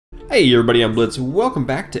Hey everybody, I'm Blitz. Welcome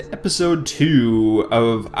back to episode 2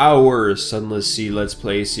 of our Sunless Sea Let's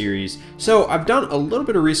Play series. So I've done a little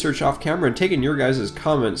bit of research off camera and taken your guys'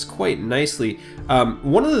 comments quite nicely.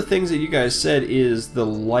 One of the things that you guys said is the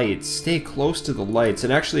lights. Stay close to the lights.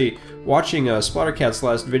 And actually, watching Splattercat's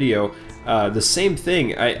last video, the same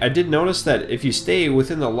thing. I did notice that if you stay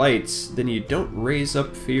within the lights, then you don't raise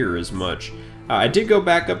up fear as much. I did go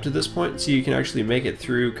back up to this point so you can actually make it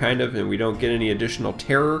through, kind of, and we don't get any additional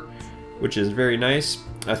terror, which is very nice.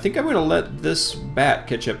 I think I'm going to let this bat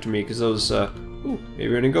catch up to me, because those, ooh, maybe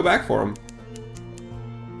we're going to go back for them.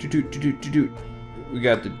 We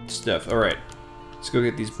got the stuff. Alright, let's go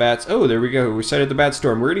get these bats. Oh, there we go. We sighted the bat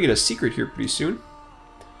storm. We're going to get a secret here pretty soon.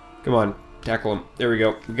 Come on, tackle him. There we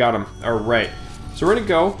go. We got him. Alright, so we're going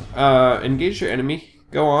to go, engage your enemy.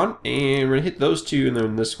 Go on, and we're going to hit those two, and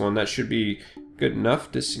then this one. That should be good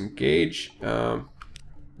enough. Disengage. We're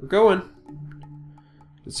going.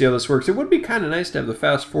 Let's see how this works. It would be kind of nice to have the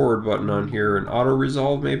fast forward button on here, and auto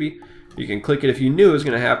resolve maybe. You can click it if you knew it was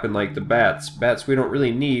going to happen, like the bats. Bats we don't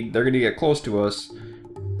really need. They're going to get close to us,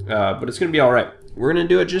 but it's going to be all right. We're going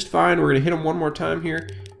to do it just fine. We're going to hit them one more time here,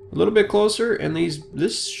 a little bit closer, and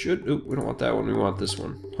this should. Oop, we don't want that one. We want this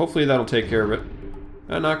one. Hopefully that'll take care of it.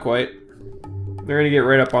 Not quite. They're going to get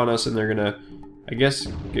right up on us, and they're going to, I guess,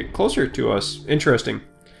 get closer to us. Interesting.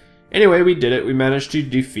 Anyway, we did it. We managed to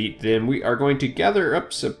defeat them. We are going to gather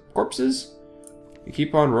up some corpses. We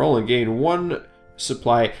keep on rolling. Gain 1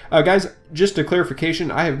 supply. Guys, just a clarification.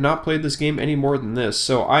 I have not played this game any more than this,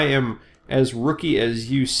 so I am as rookie as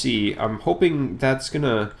you see. I'm hoping that's going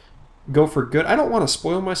to go for good. I don't want to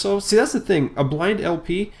spoil myself. See, that's the thing. A blind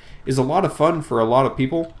LP is a lot of fun for a lot of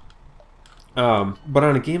people. But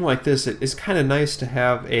on a game like this, it's kind of nice to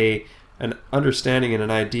have an understanding and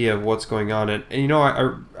an idea of what's going on. And you know,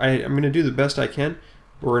 I'm going to do the best I can.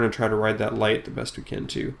 We're going to try to ride that light the best we can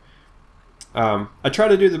too. I try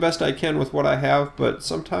to do the best I can with what I have, but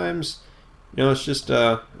sometimes, you know, it's just,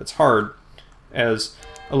 it's hard as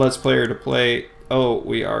a Let's Player to play. Oh,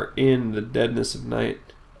 we are in the deadness of night.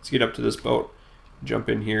 Let's get up to this boat. Jump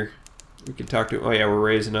in here. We can talk to him. Oh yeah, we're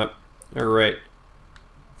raising up. Alright.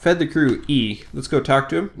 Fed the crew, E. Let's go talk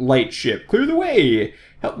to him. Light ship, clear the way!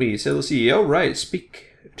 Help me, sail the sea. Alright,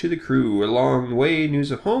 speak to the crew. A long way, news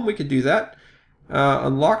of home. We could do that.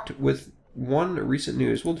 Unlocked with 1 recent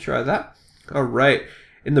news. We'll try that. Alright.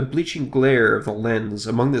 In the bleaching glare of the lens,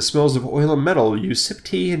 among the smells of oil and metal, you sip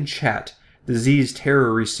tea and chat. Disease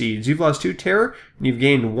terror recedes. You've lost 2 terror, and you've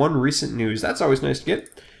gained 1 recent news. That's always nice to get.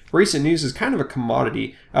 Recent news is kind of a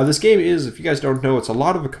commodity. This game is, if you guys don't know, it's a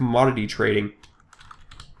lot of a commodity trading.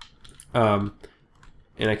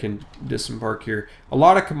 And I can disembark here. A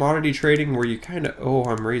lot of commodity trading where you kind of, oh,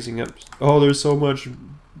 I'm raising up. Oh, there's so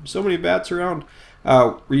many bats around.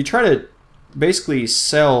 Where you try to basically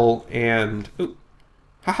sell and, oh,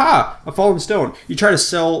 haha, a fallen stone. You try to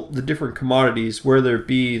sell the different commodities, where there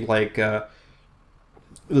be like the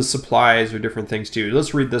supplies or different things too.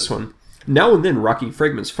 Let's read this one. Now and then rocky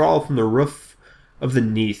fragments fall from the roof of the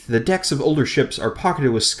Neath. The decks of older ships are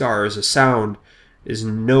pocketed with scars. A sound is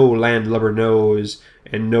no landlubber knows,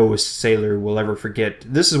 and no sailor will ever forget.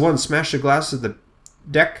 This is one smash the glass of the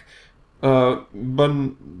deck,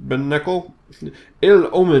 Bunneckle. Ill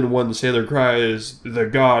omen, one sailor cries, the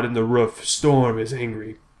god in the roof, storm is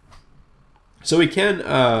angry. So we can,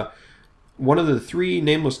 one of the 3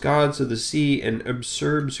 nameless gods of the sea and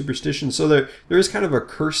absurd superstition. So there is kind of a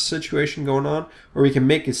curse situation going on, where we can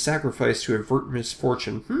make a sacrifice to avert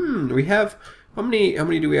misfortune. We have... How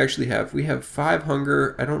many do we actually have? We have 5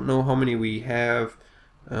 hunger. I don't know how many we have.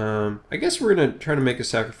 I guess we're going to try to make a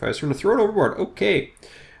sacrifice. We're going to throw it overboard. Okay.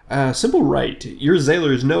 Simple rite. Your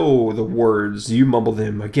sailors know the words. You mumble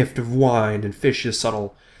them. A gift of wine and fish is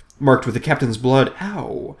subtle. Marked with the captain's blood.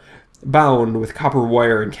 Ow. Bound with copper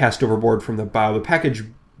wire and cast overboard from the bow. The package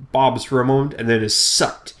bobs for a moment and then is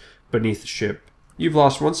sucked beneath the ship. You've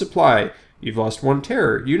lost 1 supply. You've lost 1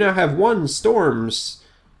 terror. You now have 1 Stone,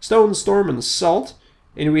 Storm, and Salt,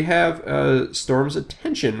 and we have Storm's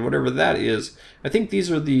Attention, whatever that is. I think these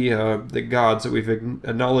are the gods that we've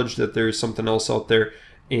acknowledged that there's something else out there,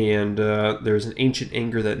 and there's an ancient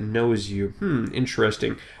anger that knows you.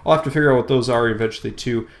 Interesting. I'll have to figure out what those are eventually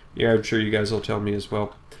too. Yeah, I'm sure you guys will tell me as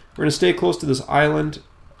well. We're going to stay close to this island.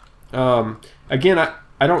 Again,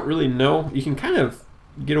 I don't really know. You can kind of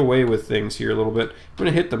get away with things here a little bit. I'm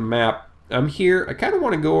going to hit the map. I'm here. I kind of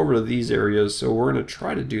want to go over to these areas, so we're going to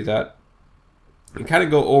try to do that and kind of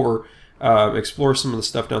go over, explore some of the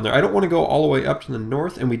stuff down there. I don't want to go all the way up to the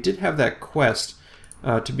north, and we did have that quest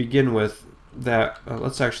to begin with. That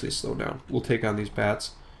let's actually slow down. We'll take on these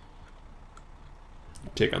bats.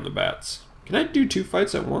 Take on the bats. Can I do 2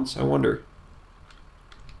 fights at once? I wonder.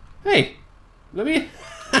 Hey, let me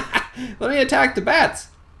let me attack the bats.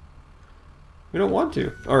 We don't want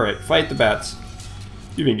to. All right, fight the bats.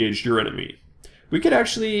 You've engaged your enemy. We could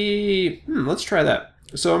actually... let's try that.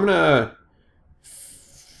 So I'm gonna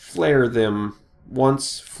flare them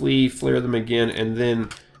once, flee, flare them again, and then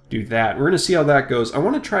do that. We're gonna see how that goes. I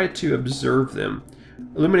want to try to observe them.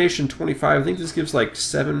 Illumination 25. I think this gives like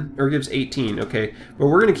 7 or gives 18. Okay, but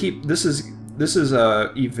we're gonna keep. This is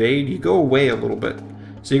evade. You go away a little bit.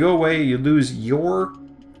 So you go away. You lose your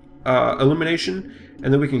illumination,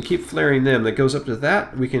 and then we can keep flaring them. That goes up to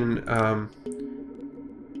that. We can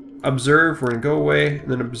observe. We're gonna go away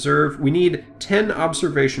and then observe. We need 10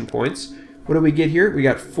 observation points. What do we get here? We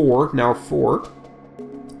got 4. Now 4.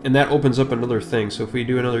 And that opens up another thing. So if we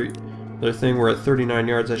do another thing, we're at 39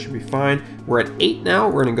 yards. That should be fine. We're at 8 now.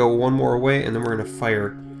 We're going to go 1 more away, and then we're going to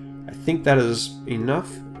fire. I think that is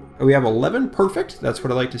enough. Oh, we have 11. Perfect. That's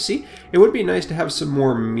what I like to see. It would be nice to have some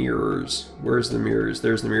more mirrors. Where's the mirrors?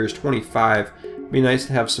 There's the mirrors. 25. It'd be nice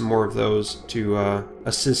to have some more of those to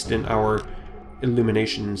assist in our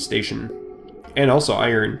illumination station. And also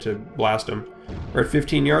iron to blast them. We're at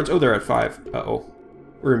 15 yards. Oh, they're at 5. Uh-oh.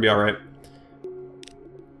 We're going to be alright.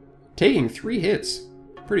 Taking 3 hits.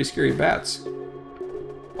 Pretty scary bats.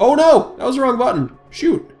 Oh no! That was the wrong button.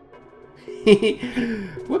 Shoot.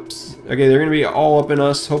 Whoops. Okay, they're going to be all up in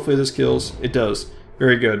us. Hopefully this kills. It does.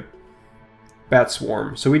 Very good. Bat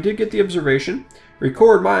swarm. So we did get the observation.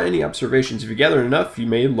 Record any observations. If you gather enough, you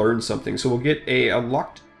may learn something. So we'll get a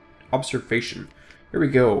unlocked observation. Here we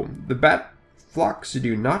go. The bat flocks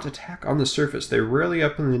do not attack on the surface. They're rarely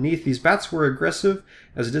up underneath. These bats were aggressive,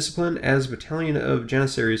 as disciplined as a battalion of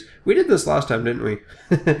janissaries. We did this last time, didn't we?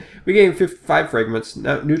 We gained 5 fragments.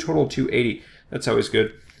 Now, new total 280. That's always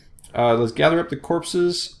good. Let's gather up the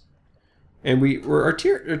corpses. And our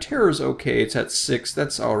terror is okay. It's at 6.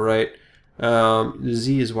 That's all right. The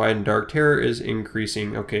Z is wide and dark. Terror is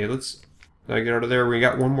increasing. Okay, let's get out of there. We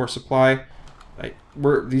got 1 more supply.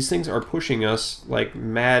 These things are pushing us like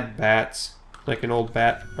mad bats. Like an old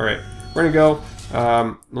bat. Alright, we're gonna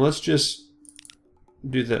go. Let's just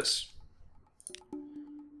do this.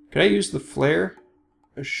 Can I use the flare?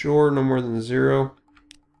 Sure, no more than 0.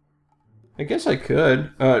 I guess I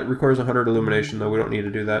could. It requires 100 illumination, though. We don't need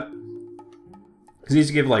to do that. Because it needs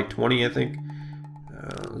to give like 20, I think.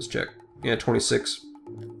 Let's check. Yeah, 26.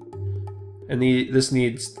 And this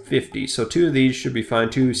needs 50. So 2 of these should be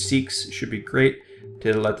fine. 2 seeks should be great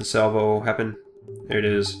to let the salvo happen. There it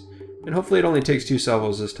is. And hopefully it only takes 2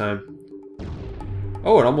 salvos this time.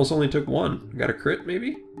 Oh, it almost only took 1. Got a crit,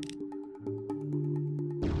 maybe?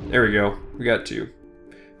 There we go. We got 2.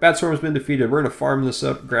 Bat swarm's been defeated. We're going to farm this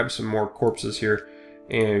up, grab some more corpses here,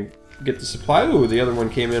 and get the supply. Ooh, the other one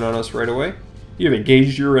came in on us right away. You have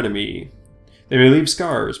engaged your enemy. They may leave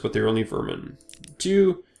scars, but they're only vermin.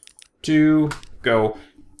 2, go.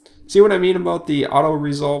 See what I mean about the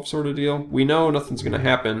auto-resolve sort of deal? We know nothing's going to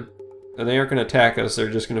happen. And they aren't going to attack us,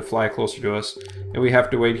 they're just going to fly closer to us. And we have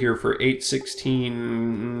to wait here for 8,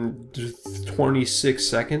 16, 26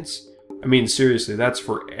 seconds. I mean, seriously, that's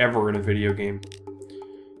forever in a video game.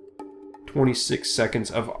 26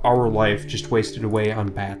 seconds of our life just wasted away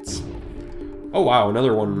on bats. Oh wow,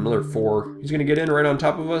 another one, another 4. He's going to get in right on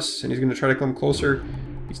top of us, and he's going to try to come closer.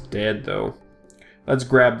 He's dead, though. Let's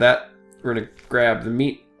grab that. We're going to grab the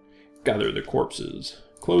meat, gather the corpses.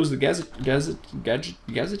 Close the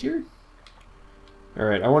gazetteer?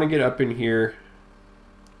 Alright, I want to get up in here,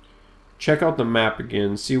 check out the map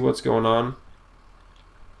again, see what's going on.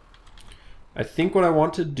 I think what I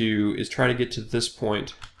want to do is try to get to this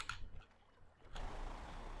point.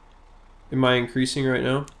 Am I increasing right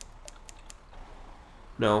now?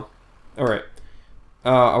 No. Alright.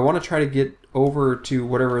 I want to try to get over to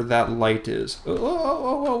whatever that light is.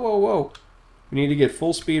 Whoa. We need to get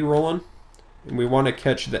full speed rolling. And we want to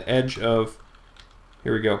catch the edge of...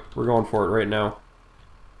 Here we go. We're going for it right now.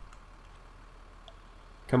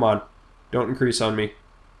 Come on. Don't increase on me.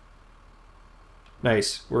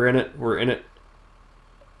 Nice. We're in it. We're in it.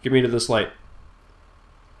 Get me to this light.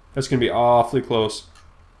 That's going to be awfully close.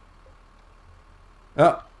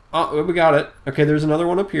 Oh, we got it. Okay, there's another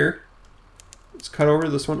one up here. Let's cut over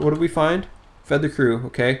this one. What did we find? Fed the crew.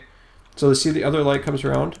 Okay. So let's see the other light comes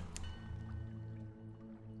around.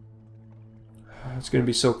 It's going to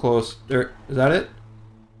be so close. There. Is that it?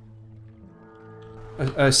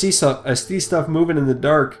 I see stuff moving in the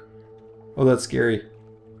dark. Oh, that's scary.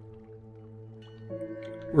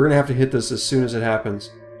 We're gonna have to hit this as soon as it happens.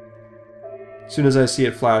 As soon as I see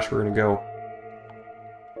it flash, we're gonna go.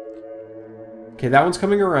 Okay, that one's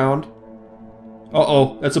coming around.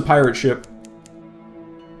 Uh-oh, that's a pirate ship.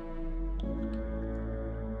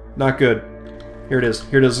 Not good. Here it is.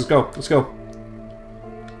 Here it is. Let's go. Let's go.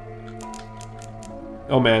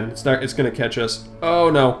 Oh man, it's gonna catch us. Oh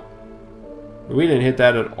no. We didn't hit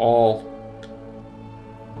that at all.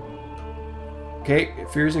 Okay,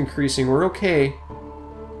 fear's increasing. We're okay.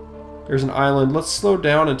 There's an island. Let's slow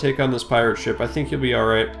down and take on this pirate ship. I think you'll be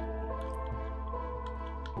alright.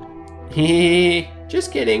 Hehehe.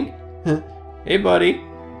 Just kidding. Hey buddy.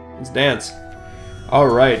 Let's dance.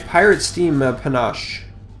 Alright, pirate steam panache.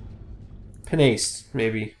 Panace,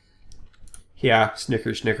 maybe. Yeah,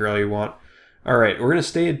 snicker all you want. Alright, we're going to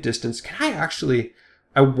stay at distance. Can I actually...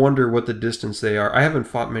 I wonder what the distance they are. I haven't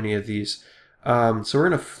fought many of these. So we're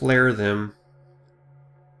going to flare them.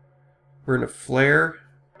 We're going to flare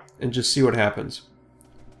and just see what happens.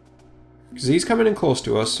 Because he's coming in close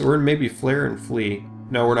to us, so we're going to maybe flare and flee.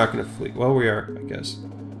 No, we're not going to flee. Well, we are, I guess.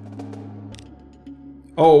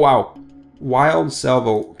 Oh, wow. Wild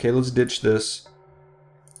salvo. Okay, let's ditch this.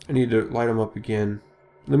 I need to light him up again.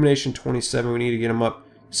 Elimination 27. We need to get him up.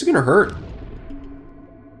 This is going to hurt.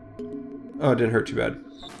 Oh, it didn't hurt too bad.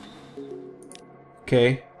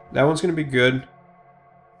 Okay, that one's going to be good.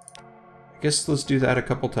 I guess let's do that a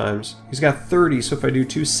couple times. He's got 30, so if I do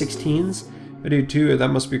two 16s, if I do two, that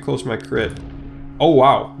must be close to my crit. Oh,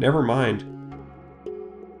 wow. Never mind.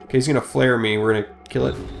 Okay, he's going to flare me. We're going to kill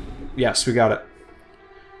it. Yes, we got it.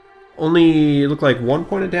 Only look like 1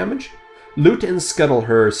 point of damage. Loot and scuttle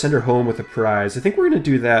her. Send her home with a prize. I think we're going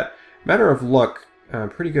to do that. Matter of luck.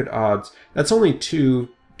 Pretty good odds. That's only two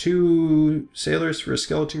sailors for a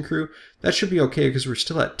skeleton crew. That should be okay because we're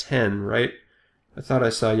still at 10, right? I thought I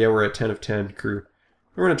saw, yeah, we're at 10 of 10 crew.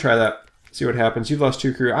 We're going to try that. See what happens. You've lost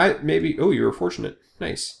 2 crew. Oh, you were fortunate.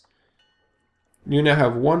 Nice. You now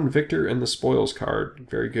have 1 victor in the spoils card.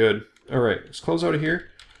 Very good. Alright, let's close out of here.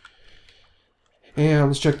 And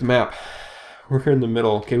let's check the map. We're in the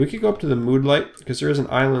middle. Okay, we could go up to the Moonlight because there is an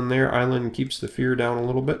island there. Island keeps the fear down a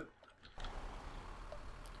little bit.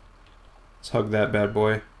 Let's hug that bad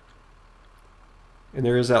boy. And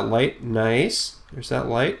there is that light. Nice. There's that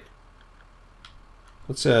light.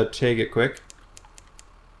 Let's tag it quick.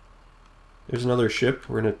 There's another ship.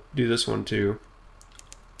 We're going to do this one too.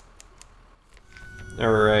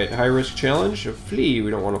 Alright, high risk challenge. A flee.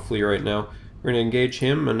 We don't want to flee right now. We're going to engage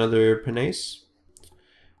him. Another panace.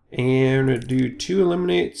 And we're going to do 2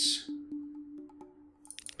 eliminates.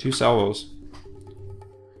 2 salvos.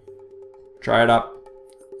 Try it up.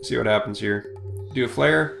 See what happens here. Do a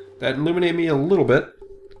flare. That illuminated me a little bit.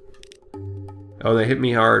 Oh, they hit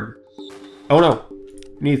me hard. Oh no.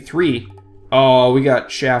 We need 3. Oh, we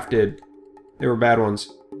got shafted. They were bad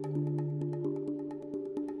ones.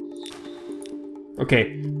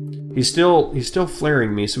 Okay. He's still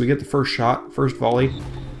flaring me, so we get the first shot, first volley.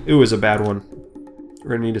 It was a bad one.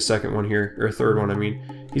 We're gonna need a second one here. Or a third one, I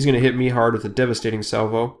mean. He's gonna hit me hard with a devastating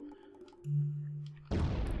salvo.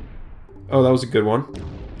 Oh, that was a good one.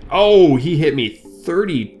 Oh, he hit me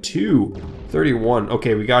 32. 31.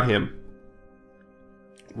 Okay, we got him.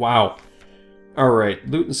 Wow. Alright,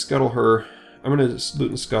 loot and scuttle her. I'm going to just loot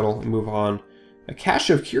and scuttle and move on. A cache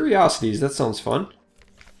of curiosities. That sounds fun.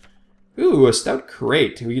 Ooh, a stout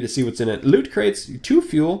crate. We get to see what's in it. Loot crates, 2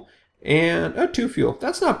 fuel, and 2 fuel.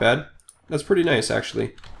 That's not bad. That's pretty nice,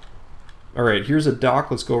 actually. Alright, here's a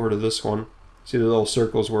dock. Let's go over to this one. See the little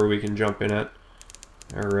circles where we can jump in at.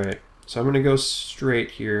 Alright. So I'm going to go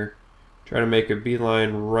straight here. Try to make a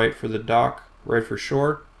beeline right for the dock, right for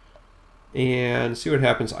shore. And see what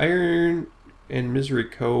happens. Iron and Misery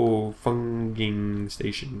Cove Funging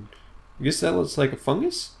Station. I guess that looks like a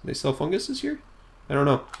fungus? They sell funguses here? I don't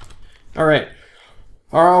know. Alright.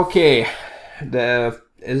 Okay. The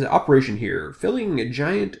operation here. Filling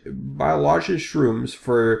giant biological shrooms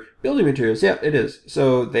for building materials. Yep, it is.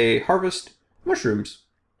 So they harvest mushrooms.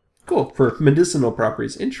 Cool, for medicinal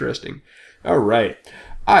properties. Interesting. Alright.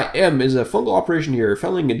 is a fungal operation here,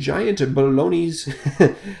 felling giant balonies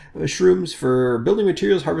shrooms for building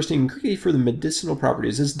materials, harvesting cricket for the medicinal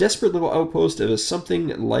properties. This desperate little outpost of something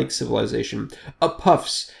like civilization. A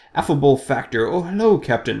puffs, affable factor. Oh, hello,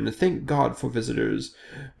 Captain. Thank God for visitors.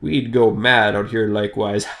 We'd go mad out here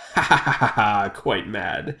likewise. Ha ha ha ha ha, quite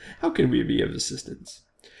mad. How can we be of assistance?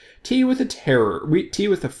 Tea with a terror. Tea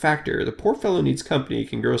with a factor. The poor fellow needs company.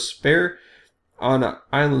 Can grow spare on an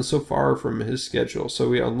island so far from his schedule. So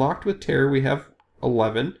we unlocked with terror. We have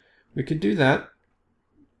 11. We could do that.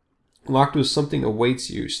 Locked with something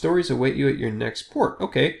awaits you. Stories await you at your next port.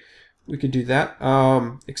 Okay, we could do that.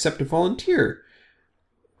 Accept a volunteer.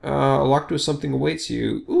 Locked with something awaits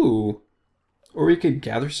you. Ooh. Or we could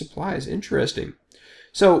gather supplies. Interesting.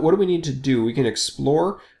 So what do we need to do? We can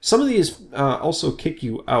explore. Some of these also kick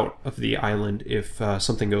you out of the island if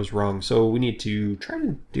something goes wrong. So we need to try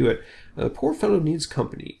to do it. The poor fellow needs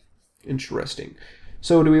company. Interesting.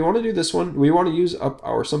 So do we want to do this one? Do we want to use up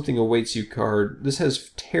our something awaits you card? This has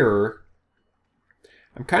terror.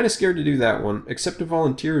 I'm kind of scared to do that one. Accept a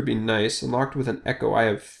volunteer would be nice. Unlocked with an echo. I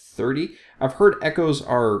have 30. I've heard echoes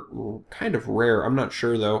are kind of rare. I'm not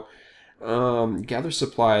sure though. Gather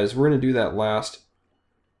supplies. We're going to do that last.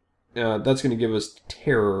 That's going to give us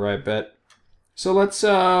terror, I bet. So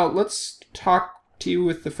let's talk to you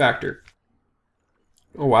with the factor.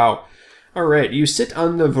 Oh wow. Alright, you sit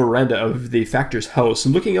on the veranda of the factor's house,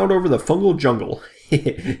 looking out over the fungal jungle.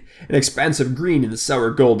 An expanse of green and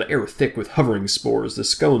sour gold, the air thick with hovering spores. The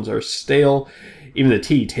scones are stale, even the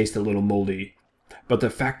tea tastes a little moldy. But the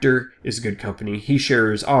factor is good company. He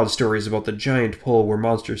shares odd stories about the giant pool where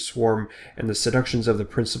monsters swarm, and the seductions of the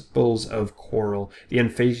principles of coral, the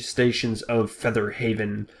infestations of Feather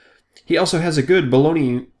Haven. He also has a good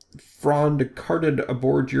baloney frond carted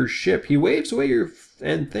aboard your ship. He waves away your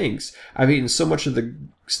and thinks, I've eaten so much of the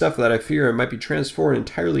stuff that I fear I might be transformed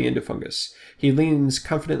entirely into fungus. He leans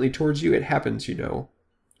confidently towards you. It happens, you know.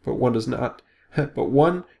 But one does not. But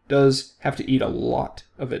one does have to eat a lot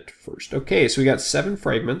of it first. Okay, so we got 7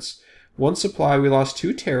 fragments, 1 supply. We lost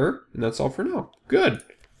 2 terror, and that's all for now. Good.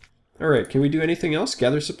 All right, can we do anything else?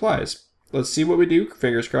 Gather supplies. Let's see what we do.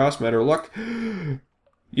 Fingers crossed, matter of luck.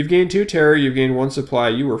 You've gained 2 terror, you've gained 1 supply.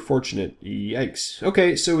 You were fortunate. Yikes.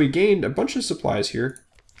 Okay, so we gained a bunch of supplies here.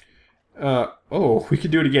 Oh, we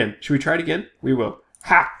could do it again. Should we try it again? We will.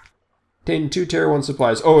 Ha! Gained 2 terror, 1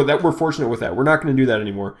 supplies. Oh, that we're fortunate with that. We're not going to do that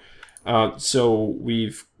anymore. So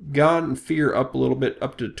we've gone fear up a little bit,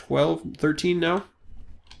 up to 12, 13 now.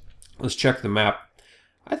 Let's check the map.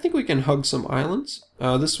 I think we can hug some islands.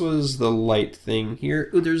 This was the light thing here.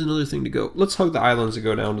 Ooh, there's another thing to go. Let's hug the islands and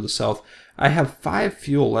go down to the south. I have 5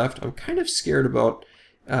 fuel left. I'm kind of scared about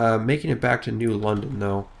making it back to New London,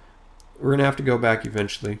 though. We're going to have to go back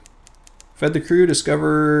eventually. Fed the crew,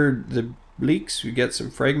 discovered the leaks. We get some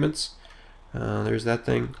fragments. There's that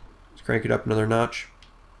thing. Let's crank it up another notch.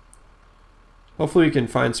 Hopefully we can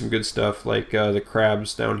find some good stuff, like the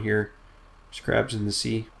crabs down here. There's crabs in the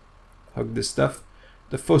sea. Hug this stuff.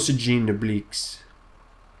 The Phosgene obliques.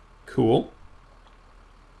 Cool.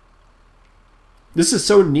 This is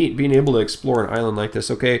so neat, being able to explore an island like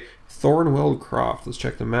this. Okay, Thornweld Croft. Let's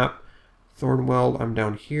check the map. Thornweld, I'm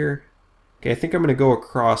down here. Okay, I think I'm going to go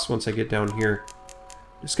across once I get down here.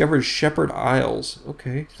 Discovered Shepherd Isles.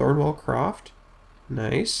 Okay, Thornwell Croft.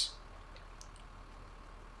 Nice.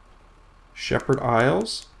 Shepherd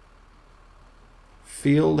Isles.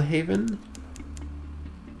 Field Haven.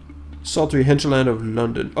 Sultry hinterland of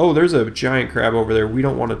London. Oh, there's a giant crab over there. We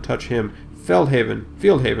don't want to touch him. Feldhaven.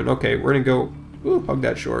 Fieldhaven. Okay, we're going to go... Ooh, hug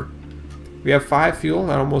that shore. We have 5 fuel.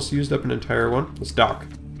 I almost used up an entire one. Let's dock.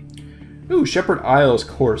 Ooh, Shepherd Isles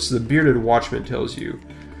course. The bearded watchman tells you.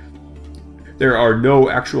 There are no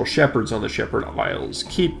actual shepherds on the Shepherd Isles.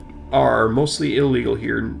 Keep are mostly illegal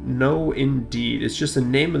here. No, indeed. It's just the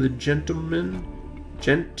name of the gentleman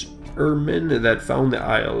that found the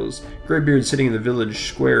isles. Greybeard sitting in the village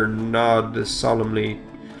square nod solemnly.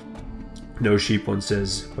 No sheep, one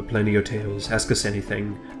says, but plenty of tails. Ask us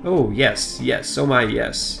anything. Oh, yes, yes, oh my,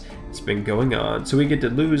 yes. It's been going on. So we get to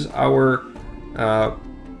lose our...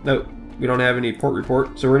 no, we don't have any port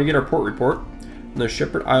report. So we're going to get our port report. The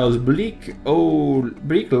Shepherd Isles, bleak, oh,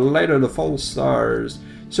 bleak light of the false stars.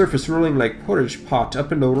 Surface rolling like porridge pot,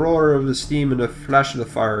 up in the roar of the steam and the flash of the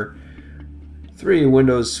fire. 3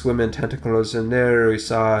 windows swim in tentacles, and there we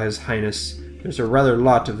saw His Highness. There's a rather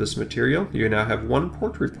lot of this material. You now have 1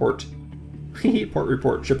 port report. Port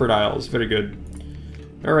report, Shepherd Isles, very good.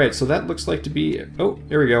 Alright, so that looks like to be... Oh,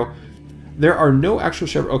 there we go. There are no actual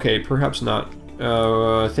Shepherd... Okay, perhaps not.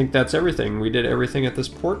 I think that's everything. We did everything at this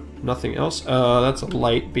port. Nothing else. That's a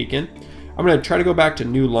light beacon. I'm going to try to go back to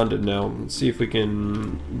New London now and see if we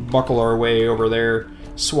can buckle our way over there.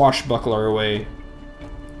 Swashbuckle our way.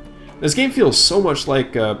 This game feels so much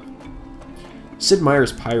like Sid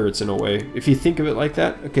Meier's Pirates in a way, if you think of it like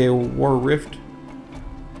that. Okay, War Rift.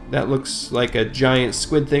 That looks like a giant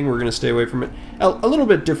squid thing. We're going to stay away from it. A little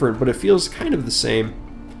bit different, but it feels kind of the same.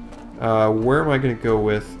 Where am I going to go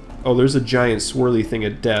with? Oh, there's a giant swirly thing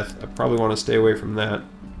of death. I probably want to stay away from that.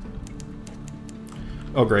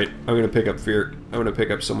 Oh, great. I'm going to pick up fear. I'm going to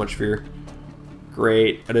pick up so much fear.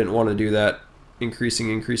 Great. I didn't want to do that.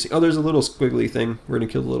 Increasing. Oh, there's a little squiggly thing. We're going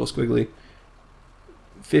to kill the little squiggly.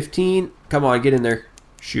 15. Come on, get in there.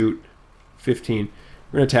 Shoot. 15.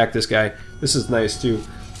 We're going to attack this guy. This is nice, too.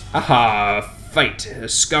 Aha! Fight!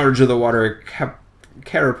 Scourge of the water.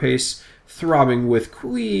 Carapace. throbbing with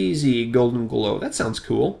queasy golden glow. That sounds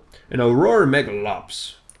cool. An aurora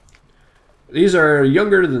megalops. These are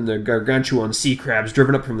younger than the gargantuan sea crabs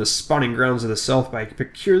driven up from the spawning grounds of the south by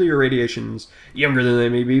peculiar radiations. Younger than they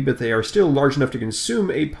may be, but they are still large enough to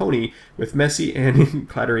consume a pony with messy and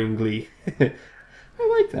clattering glee. I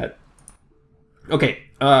like that. Okay,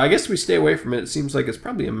 I guess we stay away from it. It seems like it's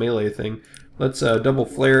probably a melee thing. Let's double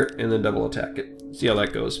flare and then double attack it. See how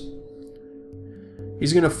that goes.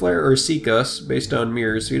 He's going to flare or seek us based on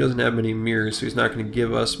mirrors, so he doesn't have many mirrors, so he's not going to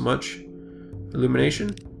give us much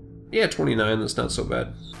illumination. Yeah, 29, that's not so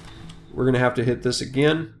bad. We're going to have to hit this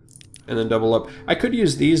again, and then double up. I could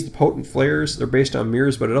use these, the potent flares. They're based on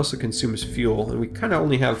mirrors, but it also consumes fuel, and we kind of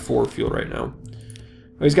only have 4 fuel right now.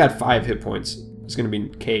 Oh, he's got 5 hit points. It's going to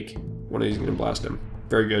be cake. One of these is going to blast him.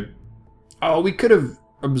 Very good. Oh, we could have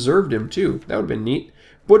observed him, too. That would have been neat.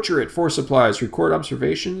 Butcher it for supplies, record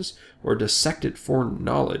observations, or dissect it for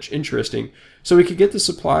knowledge. Interesting. So we could get the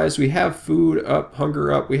supplies. We have food up, hunger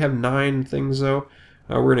up. We have 9 things, though.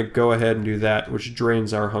 We're going to go ahead and do that, which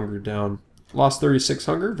drains our hunger down. Lost 36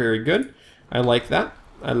 hunger. Very good. I like that.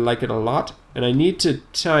 I like it a lot. And I need to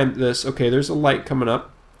time this. Okay, there's a light coming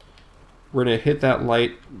up. We're going to hit that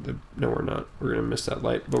light. No, we're not. We're going to miss that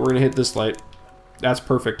light. But we're going to hit this light. That's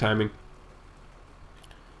perfect timing.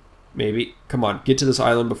 Maybe. Come on. Get to this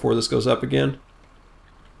island before this goes up again.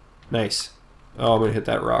 Nice. Oh, I'm going to hit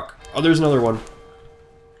that rock. Oh, there's another one.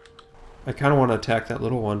 I kind of want to attack that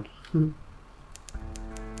little one.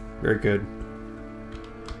 Very good.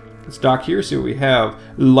 Let's dock here, see what we have.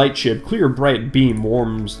 Light ship, clear bright beam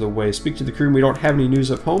warms the way. Speak to the crew, we don't have any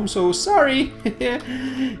news of home, so sorry.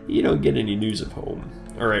 You don't get any news of home.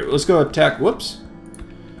 Alright, let's go attack, whoops.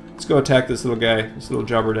 Let's go attack this little guy, this little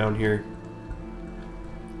jobber down here.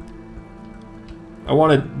 I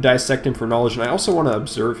want to dissect him for knowledge, and I also want to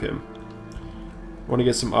observe him. I want to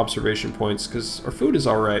get some observation points, because our food is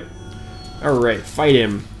alright. Alright, fight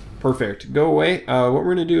him. Perfect. Go away. What we're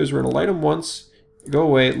going to do is we're going to light him once, go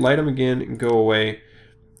away, light him again, and go away,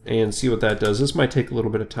 and see what that does. This might take a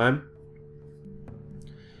little bit of time.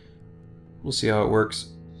 We'll see how it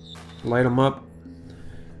works. Light him up.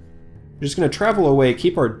 We're just going to travel away,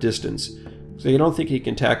 keep our distance. So you don't think he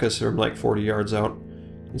can attack us from like 40 yards out.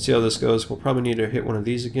 And see how this goes. We'll probably need to hit one of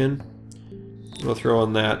these again. We'll throw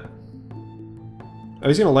on that. Oh,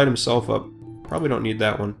 he's going to light himself up. Probably don't need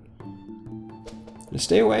that one.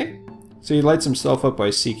 Stay away. So he lights himself up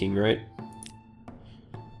by seeking, right?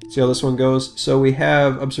 See how this one goes? So we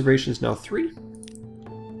have observations now 3.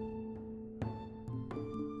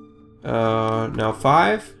 Now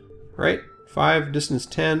 5, right? 5, distance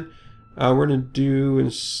 10. We're gonna do,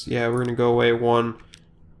 yeah, we're gonna go away 1.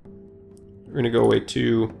 We're gonna go away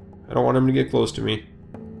 2. I don't want him to get close to me.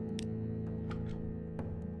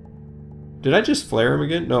 Did I just flare him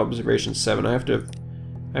again? No, observation 7. I have to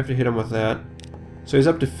hit him with that. So he's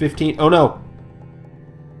up to 15. Oh no!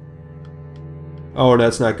 Oh,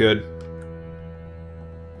 that's not good.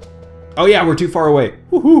 Oh yeah, we're too far away.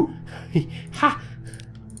 Woohoo! Ha!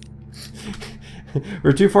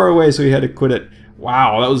 We're too far away, so he had to quit it.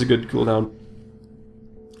 Wow, that was a good cooldown.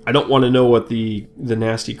 I don't want to know what the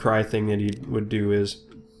nasty cry thing that he would do is.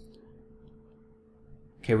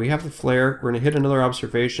 Okay, we have the flare. We're going to hit another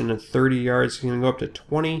observation at 30 yards. He's going to go up to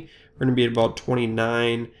 20. We're going to be at about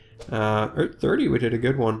 29. Or 30, we did a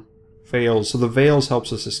good one. Veils. So the veils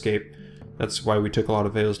helps us escape. That's why we took a lot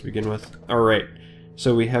of veils to begin with. Alright,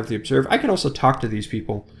 so we have the observe. I can also talk to these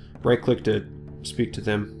people. Right-click to speak to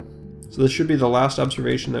them. So this should be the last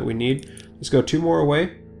observation that we need. Let's go 2 more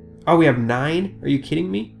away. Oh, we have 9? Are you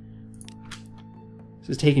kidding me? This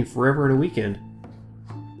is taking forever in a weekend.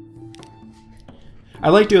 I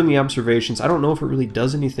like doing the observations. I don't know if it really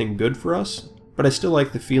does anything good for us, but I still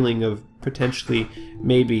like the feeling of potentially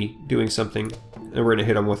maybe doing something. And we're going to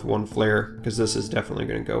hit them with 1 flare, because this is definitely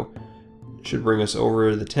going to go. Should bring us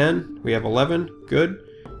over the 10. We have 11. Good.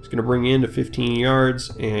 It's going to bring in to 15 yards,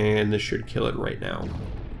 and this should kill it right now.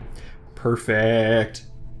 Perfect.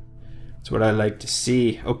 That's what I like to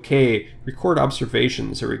see. Okay, record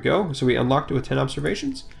observations. There we go. So we unlocked it with 10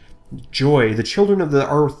 observations. Joy. The children of the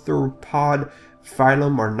arthropod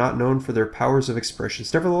phylum are not known for their powers of expression.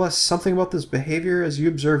 Nevertheless, something about this behavior as you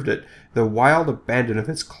observed it, the wild abandon of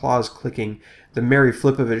its claws clicking, the merry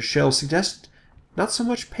flip of its shell suggest not so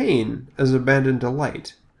much pain as abandoned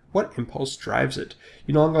delight. What impulse drives it?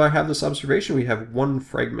 You no longer have this observation. We have 1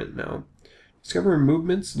 fragment now. Discover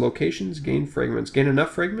movements, locations, gain fragments. Gain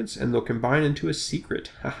enough fragments and they'll combine into a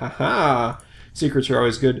secret. Ha ha ha! Secrets are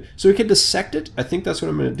always good. So we can dissect it. I think that's what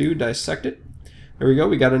I'm going to do, dissect it. There we go.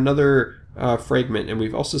 We got another fragment, and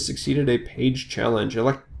we've also succeeded a page challenge.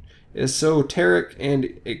 esoteric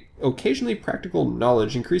and occasionally practical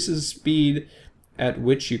knowledge. Increases speed at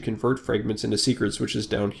which you convert fragments into secrets, which is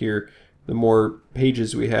down here. The more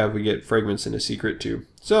pages we have, we get fragments into secret too.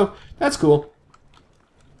 So that's cool.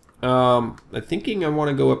 I'm thinking I want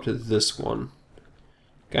to go up to this one.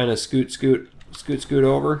 Kind of scoot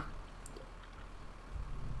over.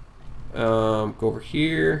 Go over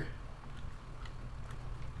here.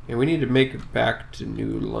 And we need to make it back to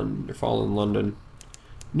New London, or Fallen London.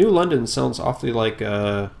 New London sounds awfully like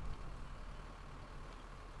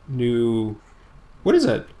New... What is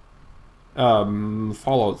it?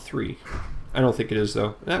 Fallout 3. I don't think it is,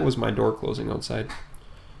 though. That was my door closing outside.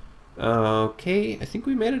 Okay, I think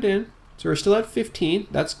we made it in. So we're still at 15.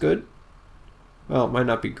 That's good. Well, it might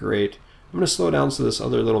not be great. I'm going to slow down so this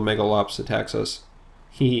other little megalops attacks us.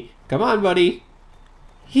 Come on, buddy.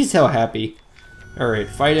 He's so happy. Alright,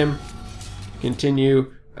 fight him.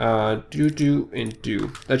 Continue.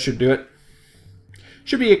 Do. That should do it.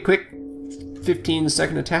 Should be a quick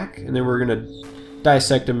 15-second attack, and then we're going to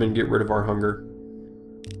dissect him and get rid of our hunger.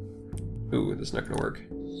 Ooh, that's not going to work.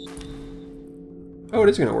 Oh, it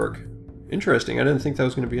is going to work. Interesting. I didn't think that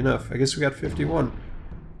was going to be enough. I guess we got 51.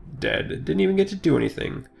 Dead. Didn't even get to do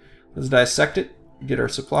anything. Let's dissect it. Get our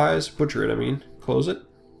supplies. Butcher it, I mean. Close it.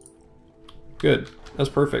 Good. That's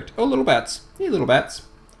perfect. Oh, little bats. Hey, little bats.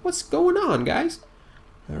 What's going on, guys?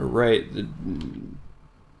 Alright. Yeah,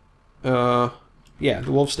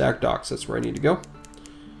 the Wolfstack docks. That's where I need to go.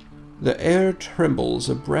 The air trembles.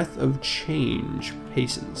 A breath of change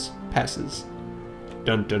passes.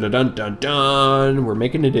 Dun dun dun dun dun dun. We're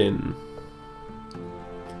making it in.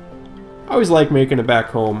 I always like making it back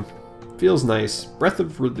home. Feels nice. Breath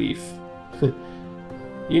of relief.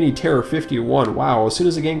 You need terror 51. Wow. As soon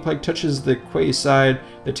as the gangplank touches the quay side,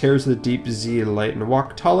 the terrors of the deep Z lighten.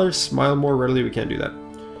 Walk taller, smile more readily. We can't do that.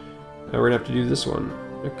 We're gonna have to do this one.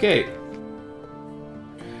 Okay.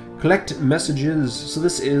 Collect messages. So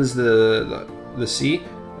this is the sea.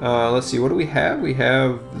 Let's see. What do we have? We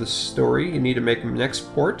have the story. You need to make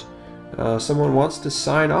next port. Someone wants to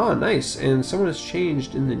sign on. Nice. And someone has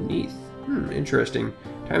changed in the neath. Interesting.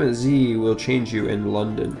 Time at Z will change you in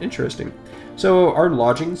London. Interesting. So our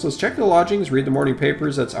lodgings, let's check the lodgings, read the morning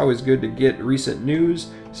papers. That's always good to get recent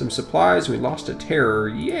news. Some supplies, we lost a terror.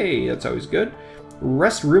 Yay, that's always good.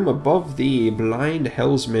 Rest room above the blind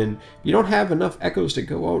helmsman. You don't have enough echoes to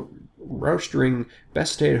go out roustering.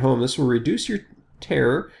 Best stay at home. This will reduce your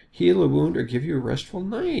terror, heal a wound, or give you a restful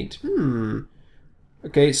night.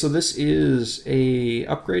 Okay, so this is a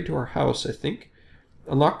upgrade to our house, I think.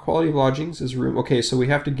 Unlock quality of lodgings is room. Okay, so we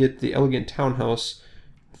have to get the elegant townhouse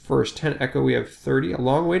first. 10 echo, we have 30. A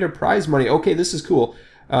long way to prize money. Okay, this is cool.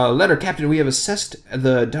 Letter, Captain, we have assessed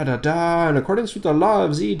the da-da-da in accordance with the law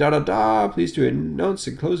of Z, da-da-da. Please to announce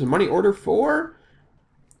and close a money order for...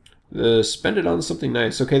 spend it on something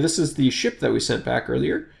nice. Okay, this is the ship that we sent back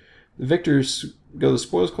earlier. The victors go, the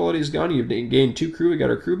spoils quality is gone. You've gained 2 crew. We got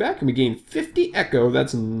our crew back, and we gained 50 echo.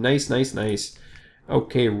 That's nice, nice, nice.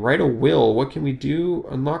 Okay, write a will. What can we do?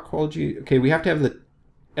 Unlock quality. Okay, we have to have the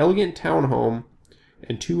elegant townhome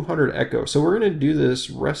and 200 echo. So we're going to do this.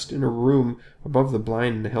 Rest in a room above the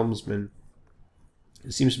blind helmsman.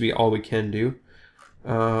 It seems to be all we can do.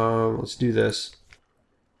 Let's do this.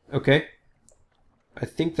 Okay. I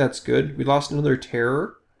think that's good. We lost another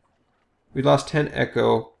terror. We lost 10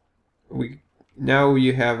 echo. Now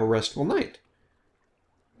you have a restful night.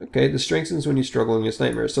 Okay, this strengthens when you struggle against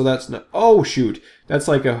nightmares. So that's not... Oh, shoot. That's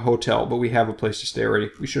like a hotel, but we have a place to stay already.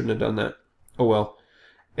 We shouldn't have done that. Oh, well.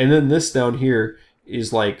 And then this down here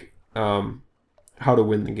is like how to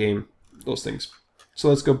win the game. Those things. So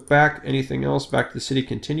let's go back. Anything else? Back to the city.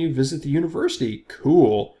 Continue. Visit the university.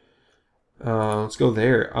 Cool. Let's go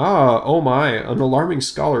there. Oh my. An alarming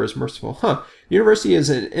scholar is merciful. Huh. The university has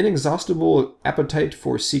an inexhaustible appetite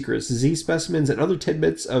for secrets, Z specimens, and other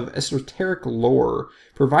tidbits of esoteric lore.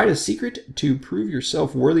 Provide a secret to prove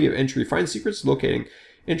yourself worthy of entry. Find secrets locating.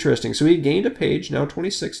 Interesting. So we gained a page, now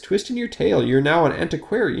 26. Twist in your tail. You're now an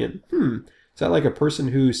antiquarian. Is that like a person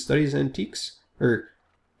who studies antiques? Or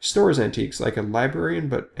stores antiques, like a librarian,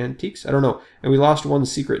 but antiques? I don't know. And we lost 1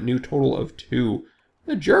 secret, new total of 2.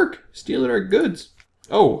 A jerk! Stealing our goods.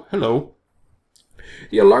 Oh, hello.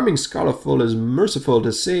 The alarming scholar is merciful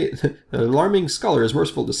to say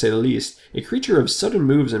the least. A creature of sudden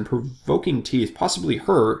moves and provoking teeth, possibly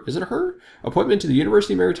her. Is it her? Appointment to the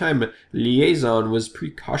University Maritime Liaison was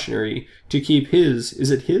precautionary to keep his,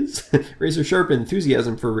 is it his? Razor sharp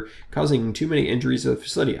enthusiasm for causing too many injuries to the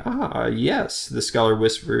facility. Ah, yes, the scholar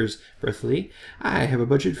whispers breathily. I have a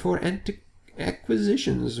budget for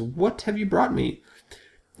acquisitions. What have you brought me?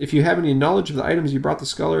 If you have any knowledge of the items you brought the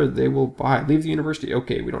scholar, they will buy. Leave the university.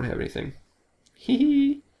 Okay, we don't have anything.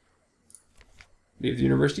 Hee. Leave the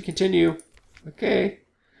university. Continue. Okay.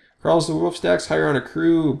 Crawls the wolf stacks. Hire on a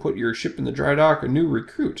crew. Put your ship in the dry dock. A new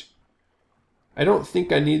recruit. I don't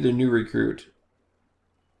think I need the new recruit.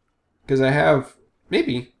 Because I have...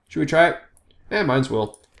 Maybe. Should we try it? Mine's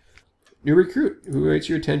will. New recruit. Who awaits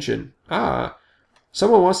your attention? Ah.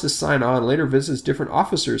 Someone wants to sign on. Later visits different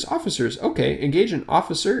officers. Officers. Okay. Engage an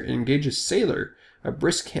officer. Engage a sailor. A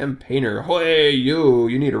brisk campaigner. Hoy, you!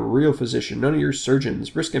 You need a real physician. None of your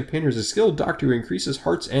surgeons. Brisk campaigner is a skilled doctor who increases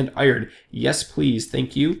hearts and iron. Yes, please.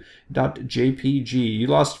 Thank you. .jpg. You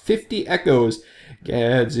lost 50 echoes.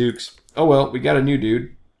 Gadzooks. Oh well, we got a new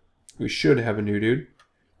dude. We should have a new dude.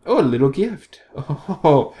 Oh, a little gift.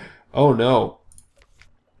 Oh no.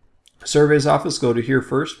 Surveys office. Go to here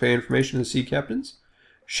first. Pay information to the sea captains.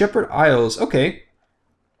 Shepherd Isles. Okay.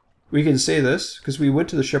 We can say this because we went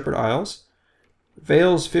to the Shepherd Isles.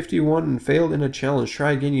 Fails 51 and failed in a challenge.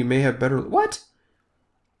 Try again. You may have better... What?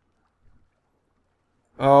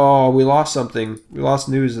 Oh, we lost something. We lost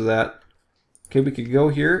news of that. Okay, we could go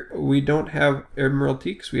here. We don't have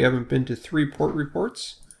Admiralty because we haven't been to 3 port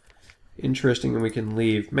reports. Interesting, and we can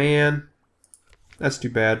leave. Man, that's too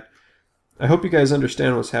bad. I hope you guys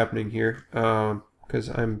understand what's happening here, because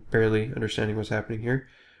I'm barely understanding what's happening here.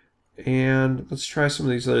 And let's try some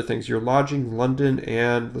of these other things. Your lodging, London,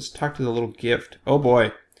 and let's talk to the little gift. Oh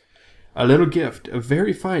boy. A little gift. A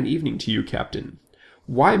very fine evening to you, Captain.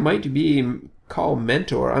 Why might be called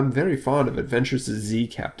mentor? I'm very fond of adventures to Z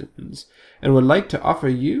captains, and would like to offer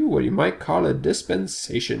you what you might call a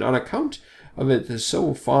dispensation on account of it is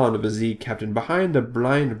so fond of a Z captain. Behind the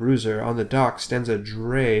blind bruiser on the dock stands a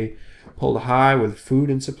dray pulled high with food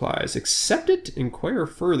and supplies. Accept it? Inquire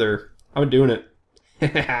further. I'm doing it.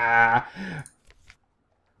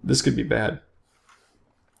 This could be bad.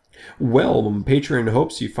 Well, patron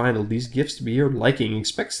hopes you find these gifts to be your liking.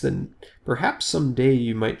 Expects that perhaps someday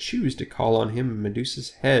you might choose to call on him in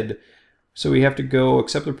Medusa's head. So we have to go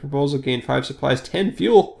accept the proposal, gain 5 supplies, 10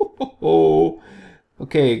 fuel.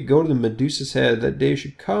 Okay, go to the Medusa's head. That day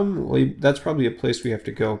should come. Well, that's probably a place we have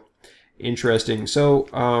to go. Interesting. So,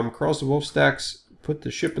 crawls the wolf stacks, put the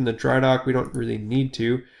ship in the dry dock. We don't really need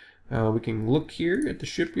to. We can look here at the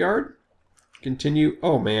shipyard. Continue.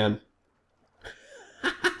 Oh, man.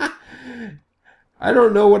 I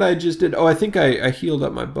don't know what I just did. Oh, I think I healed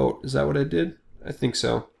up my boat. Is that what I did? I think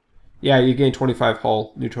so. Yeah, you gain 25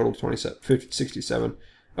 hull. New total 67.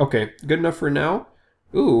 Okay, good enough for now.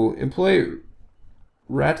 Ooh, employ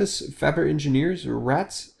Ratus Faber engineers.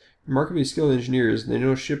 Rats, remarkably skilled engineers. They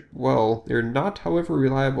know ship well. They're not, however,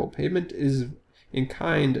 reliable. Payment is in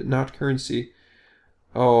kind, not currency.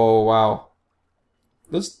 Oh, wow.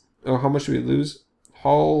 Let's... Oh, how much do we lose?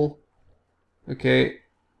 Hull... Okay.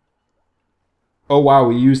 Oh, wow,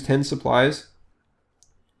 we used 10 supplies.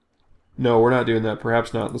 No, we're not doing that.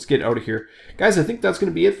 Perhaps not. Let's get out of here. Guys, I think that's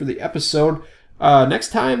going to be it for the episode. Next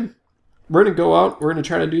time, we're going to go out. We're going to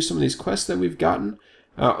try to do some of these quests that we've gotten.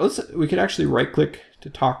 We could actually right-click to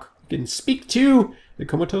talk. We can speak to the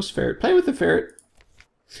comatose ferret. Play with the ferret.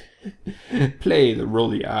 Play the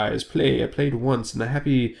roly eyes. Play. I played once in the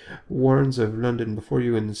happy warrens of London before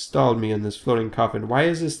you installed me in this floating coffin. Why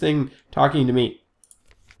is this thing talking to me?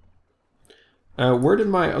 Where did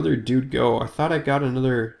my other dude go? I thought I got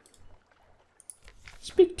another...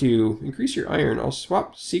 Speak to. Increase your iron. I'll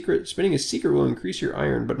swap secret. Spinning a secret will increase your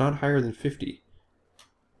iron, but not higher than 50.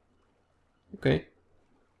 Okay.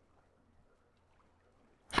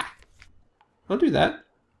 Ha! I'll do that.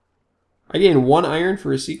 I gain 1 iron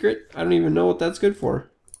for a secret? I don't even know what that's good for.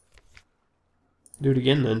 Do it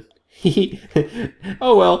again then.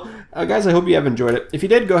 Oh well. Guys, I hope you have enjoyed it. If you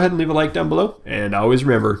did, go ahead and leave a like down below. And always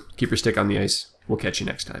remember, keep your stick on the ice. We'll catch you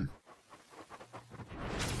next time.